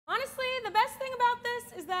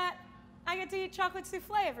I get to eat chocolate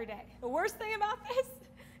souffle every day. The worst thing about this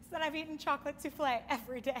is that I've eaten chocolate souffle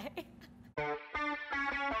every day.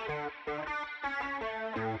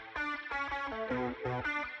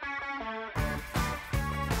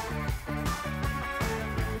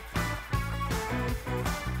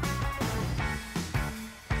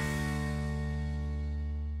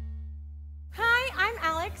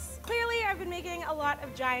 I've been making a lot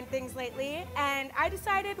of giant things lately, and I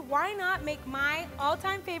decided why not make my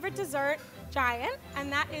all-time favorite dessert giant, and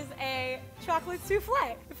that is a chocolate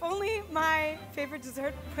souffle. If only my favorite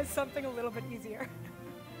dessert was something a little bit easier.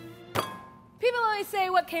 People always say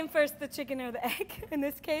what came first, the chicken or the egg. In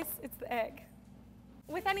this case, it's the egg.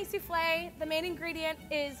 With any souffle, the main ingredient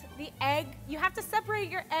is the egg. You have to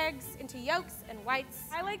separate your eggs into yolks and whites.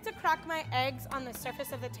 I like to crack my eggs on the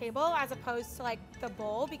surface of the table as opposed to like the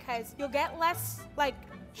bowl because you'll get less like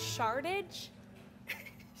shardage.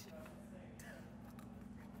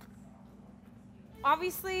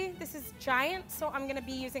 Obviously, this is giant, so I'm gonna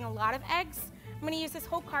be using a lot of eggs. I'm gonna use this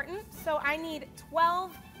whole carton, so I need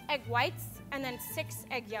 12 egg whites and then 6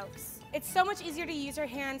 egg yolks. It's so much easier to use your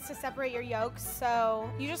hands to separate your yolks,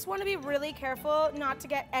 so you just want to be really careful not to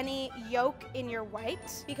get any yolk in your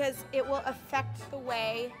white because it will affect the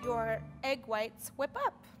way your egg whites whip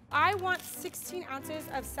up. I want 16 ounces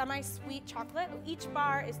of semi-sweet chocolate. Each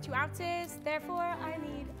bar is 2 ounces, therefore I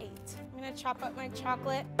need 8. I'm gonna chop up my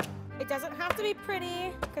chocolate. It doesn't have to be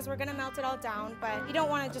pretty because we're gonna melt it all down, but you don't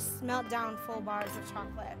want to just melt down full bars of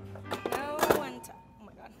chocolate. No one to, oh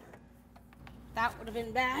my God. That would have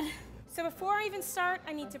been bad. So before I even start,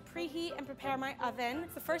 I need to preheat and prepare my oven.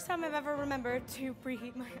 It's the first time I've ever remembered to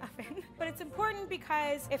preheat my oven. But it's important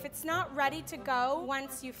because if it's not ready to go,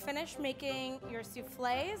 once you finish making your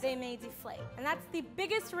souffles, they may deflate. And that's the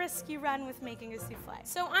biggest risk you run with making a souffle.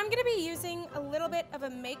 So I'm gonna be using a little bit of a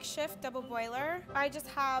makeshift double boiler. I just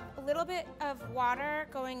have a little bit of water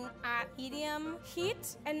going at medium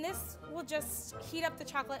heat, and this will just heat up the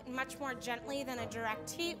chocolate much more gently than a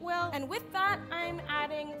direct heat will. And with that, I'm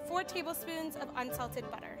adding 4 tablespoons of unsalted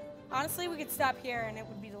butter. Honestly, we could stop here and it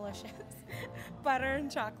would be delicious. Butter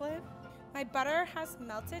and chocolate. My butter has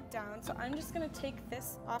melted down, so I'm just gonna take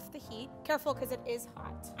this off the heat. Careful, because it is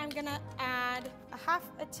hot. I'm gonna add a half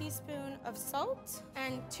a teaspoon of salt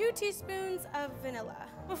and 2 teaspoons of vanilla.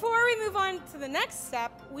 Before we move on to the next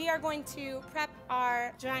step, we are going to prep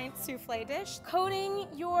our giant souffle dish. Coating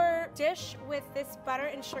your dish with this butter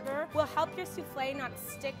and sugar will help your souffle not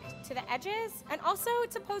stick to the edges, and also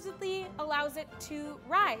it supposedly allows it to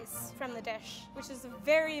rise from the dish, which is a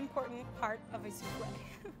very important part of a souffle.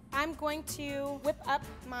 I'm going to whip up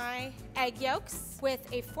my egg yolks with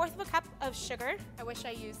 1/4 cup of sugar. I wish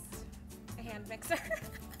I used a hand mixer.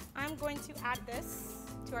 I'm going to add this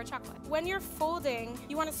to our chocolate. When you're folding,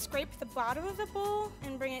 you want to scrape the bottom of the bowl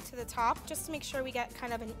and bring it to the top just to make sure we get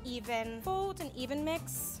kind of an even fold, an even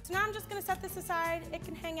mix. So now I'm just going to set this aside. It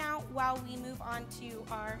can hang out while we move on to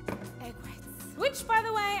our egg whites, which, by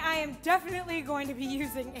the way, I am definitely going to be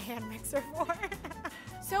using a hand mixer for.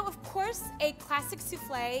 So of course, a classic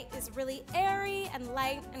souffle is really airy and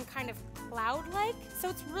light and kind of cloud-like. So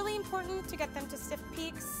it's really important to get them to stiff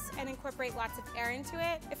peaks and incorporate lots of air into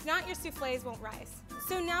it. If not, your souffles won't rise.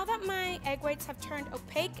 So now that my egg whites have turned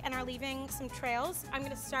opaque and are leaving some trails, I'm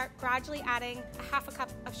gonna start gradually adding a half a cup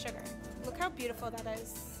of sugar. Look how beautiful that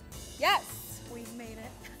is. Yes, we've made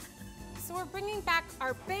it. So we're bringing back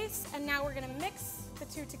our base, and now we're gonna mix the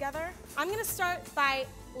two together. I'm gonna start by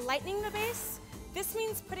lightening the base. This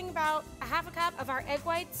means putting about a half a cup of our egg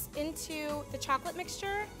whites into the chocolate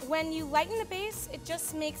mixture. When you lighten the base, it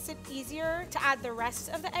just makes it easier to add the rest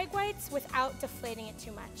of the egg whites without deflating it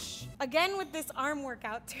too much. Again with this arm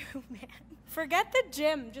workout too, man. Forget the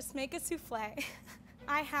gym, just make a souffle.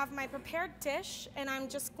 I have my prepared dish, and I'm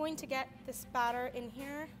just going to get this batter in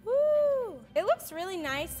here. Woo! It looks really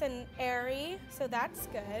nice and airy, so that's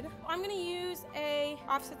good. I'm gonna use a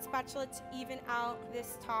offset spatula to even out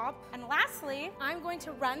this top. And lastly, I'm going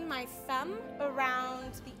to run my thumb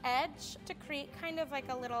around the edge to create kind of like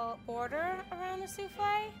a little border around the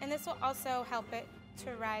souffle, and this will also help it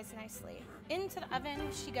to rise nicely. Into the oven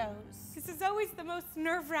she goes. This is always the most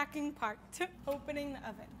nerve-wracking part, opening the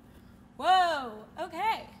oven. Whoa,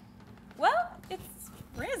 okay. Well, it's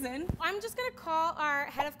risen. I'm just gonna call our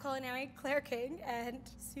head of culinary, Claire King, and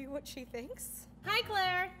see what she thinks. Hi,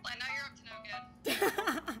 Claire. I know you're up to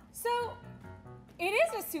no good. So, it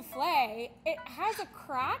is a souffle. It has a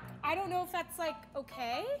crack. I don't know if that's like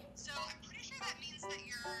okay. So I'm pretty sure that means that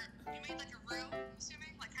you made like a roux, I'm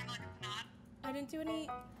assuming, like kind of like a panade. I didn't do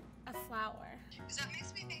a flour. Because that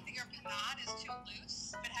makes me think that your panade is too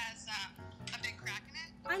loose, but has a big crack in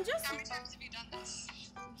it. I'm just... How many times have you done this?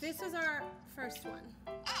 This was our first one.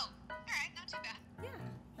 Oh, all right, not too bad. Yeah,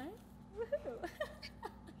 right? Woohoo.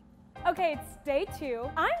 Okay, it's day 2.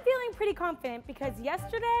 I'm feeling pretty confident because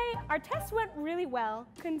yesterday our test went really well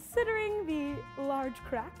considering the large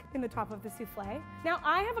crack in the top of the souffle. Now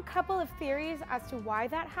I have a couple of theories as to why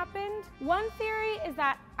that happened. One theory is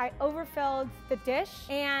that I overfilled the dish,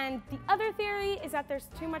 and the other theory is that there's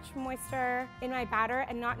too much moisture in my batter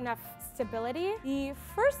and not enough stability. The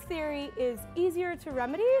first theory is easier to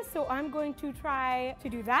remedy, so I'm going to try to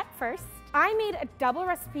do that first. I made a double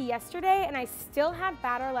recipe yesterday and I still have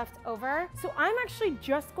batter left over, so I'm actually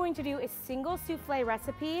just going to do a single souffle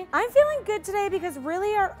recipe. I'm feeling good today because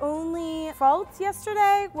really our only fault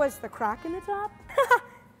yesterday was the crack in the top.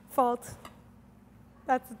 Fault.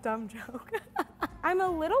 That's a dumb joke. I'm a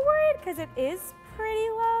little worried because it is pretty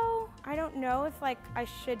low. I don't know if like I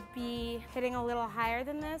should be hitting a little higher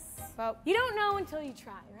than this, but you don't know until you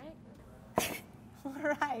try, right?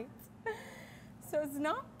 All right. So it's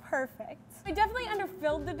not perfect. I definitely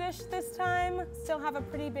underfilled the dish this time. Still have a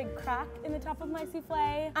pretty big crack in the top of my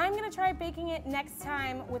souffle. I'm gonna try baking it next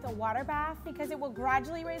time with a water bath because it will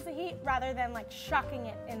gradually raise the heat rather than like shocking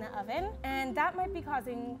it in the oven. And that might be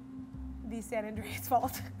causing the San Andreas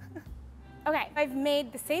fault. Okay, I've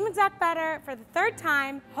made the same exact batter for the 3rd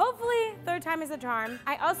time. Hopefully, 3rd time is a charm.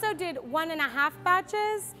 I also did 1.5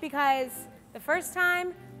 batches because the first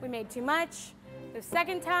time we made too much. The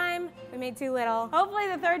 2nd time, we made too little. Hopefully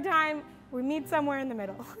the 3rd time, we meet somewhere in the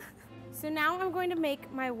middle. So now I'm going to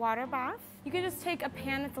make my water bath. You can just take a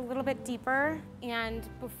pan that's a little bit deeper, and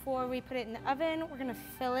before we put it in the oven, we're gonna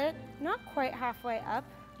fill it, not quite halfway up,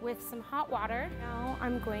 with some hot water. Now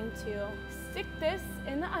I'm going to stick this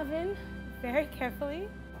in the oven very carefully.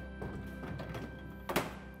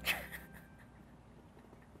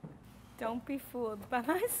 Don't be fooled by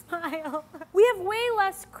my smile. We have way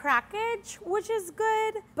less crackage, which is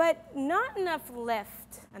good, but not enough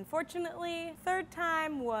lift. Unfortunately, 3rd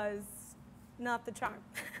time was not the charm.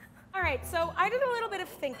 All right, so I did a little bit of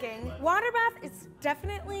thinking. Water bath is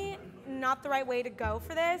definitely not the right way to go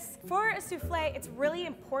for this. For a souffle, it's really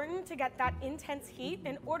important to get that intense heat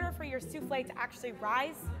in order for your souffle to actually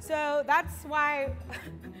rise. So that's why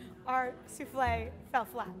our souffle fell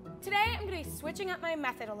flat. Today, I'm gonna be switching up my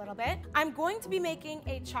method a little bit. I'm going to be making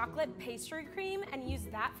a chocolate pastry cream and use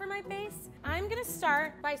that for my base. I'm gonna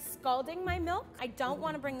start by scalding my milk. I don't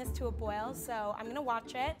wanna bring this to a boil, so I'm gonna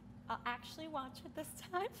watch it. I'll actually watch it this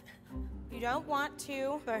time. You don't want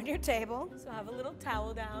to burn your table, so have a little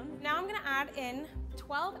towel down. Now I'm gonna add in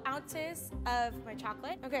 12 ounces of my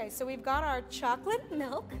chocolate. Okay, so we've got our chocolate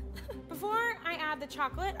milk. Before I add the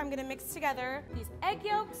chocolate, I'm gonna mix together these egg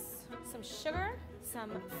yolks, some sugar,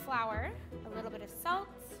 some flour, a little bit of salt,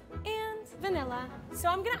 and vanilla. So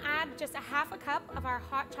I'm gonna add just 1/2 cup of our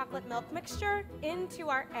hot chocolate milk mixture into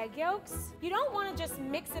our egg yolks. You don't wanna just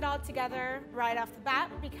mix it all together right off the bat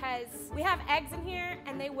because we have eggs in here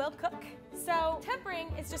and they will cook. So tempering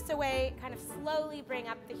is just a way to kind of slowly bring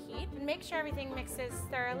up the heat and make sure everything mixes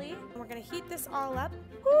thoroughly. And we're gonna heat this all up.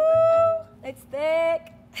 Woo! It's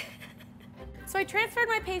thick. So I transferred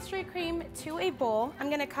my pastry cream to a bowl. I'm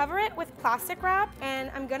gonna cover it with plastic wrap and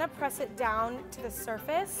I'm gonna press it down to the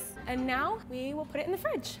surface. And now we will put it in the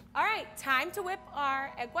fridge. All right, time to whip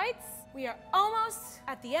our egg whites. We are almost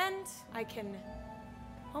at the end. I can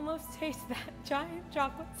almost taste that giant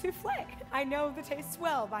chocolate souffle. I know the taste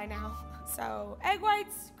well by now. So egg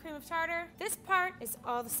whites, cream of tartar. This part is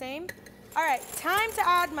all the same. All right, time to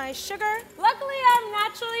add my sugar. Luckily, I'm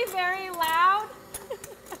naturally very loud.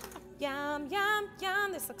 Yum, yum,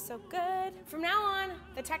 yum, this looks so good. From now on,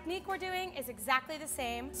 the technique we're doing is exactly the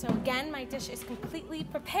same. So again, my dish is completely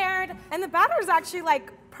prepared and the batter is actually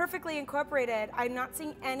like perfectly incorporated. I'm not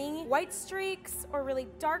seeing any white streaks or really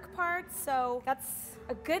dark parts, so that's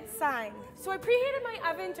a good sign. So I preheated my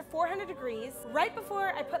oven to 400 degrees. Right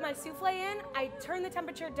before I put my souffle in, I turned the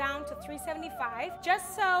temperature down to 375,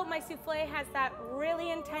 just so my souffle has that really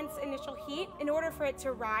intense initial heat in order for it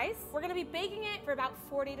to rise. We're gonna be baking it for about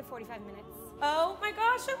 40 to 45 minutes. Oh my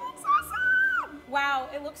gosh, it looks awesome! Wow,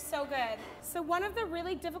 it looks so good. So one of the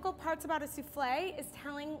really difficult parts about a souffle is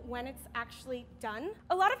telling when it's actually done.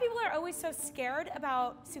 A lot of people are always so scared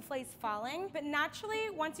about souffles falling, but naturally,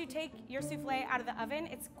 once you take your souffle out of the oven,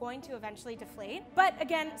 it's going to eventually deflate. But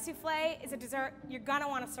again, souffle is a dessert you're gonna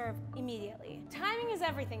wanna serve immediately. Timing is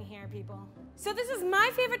everything here, people. So this is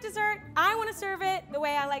my favorite dessert. I wanna serve it the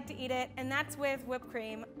way I like to eat it, and that's with whipped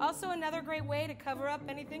cream. Also another great way to cover up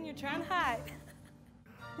anything you're trying to hide.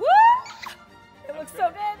 Woo! It looks so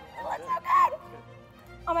good. It looks so good.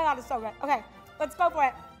 Oh my God, it's so good. Okay, let's go for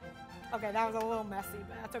it. Okay, that was a little messy,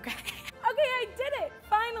 but that's okay. Okay, I did it,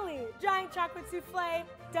 finally. Giant chocolate souffle,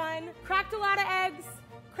 done. Cracked a lot of eggs,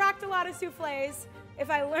 cracked a lot of souffles. If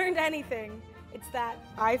I learned anything, it's that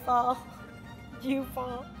I fall, you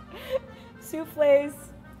fall. Souffles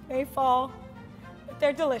may fall, but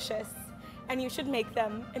they're delicious. And you should make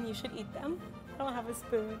them and you should eat them. I don't have a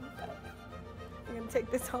spoon, but I'm gonna take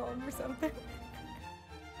this home or something.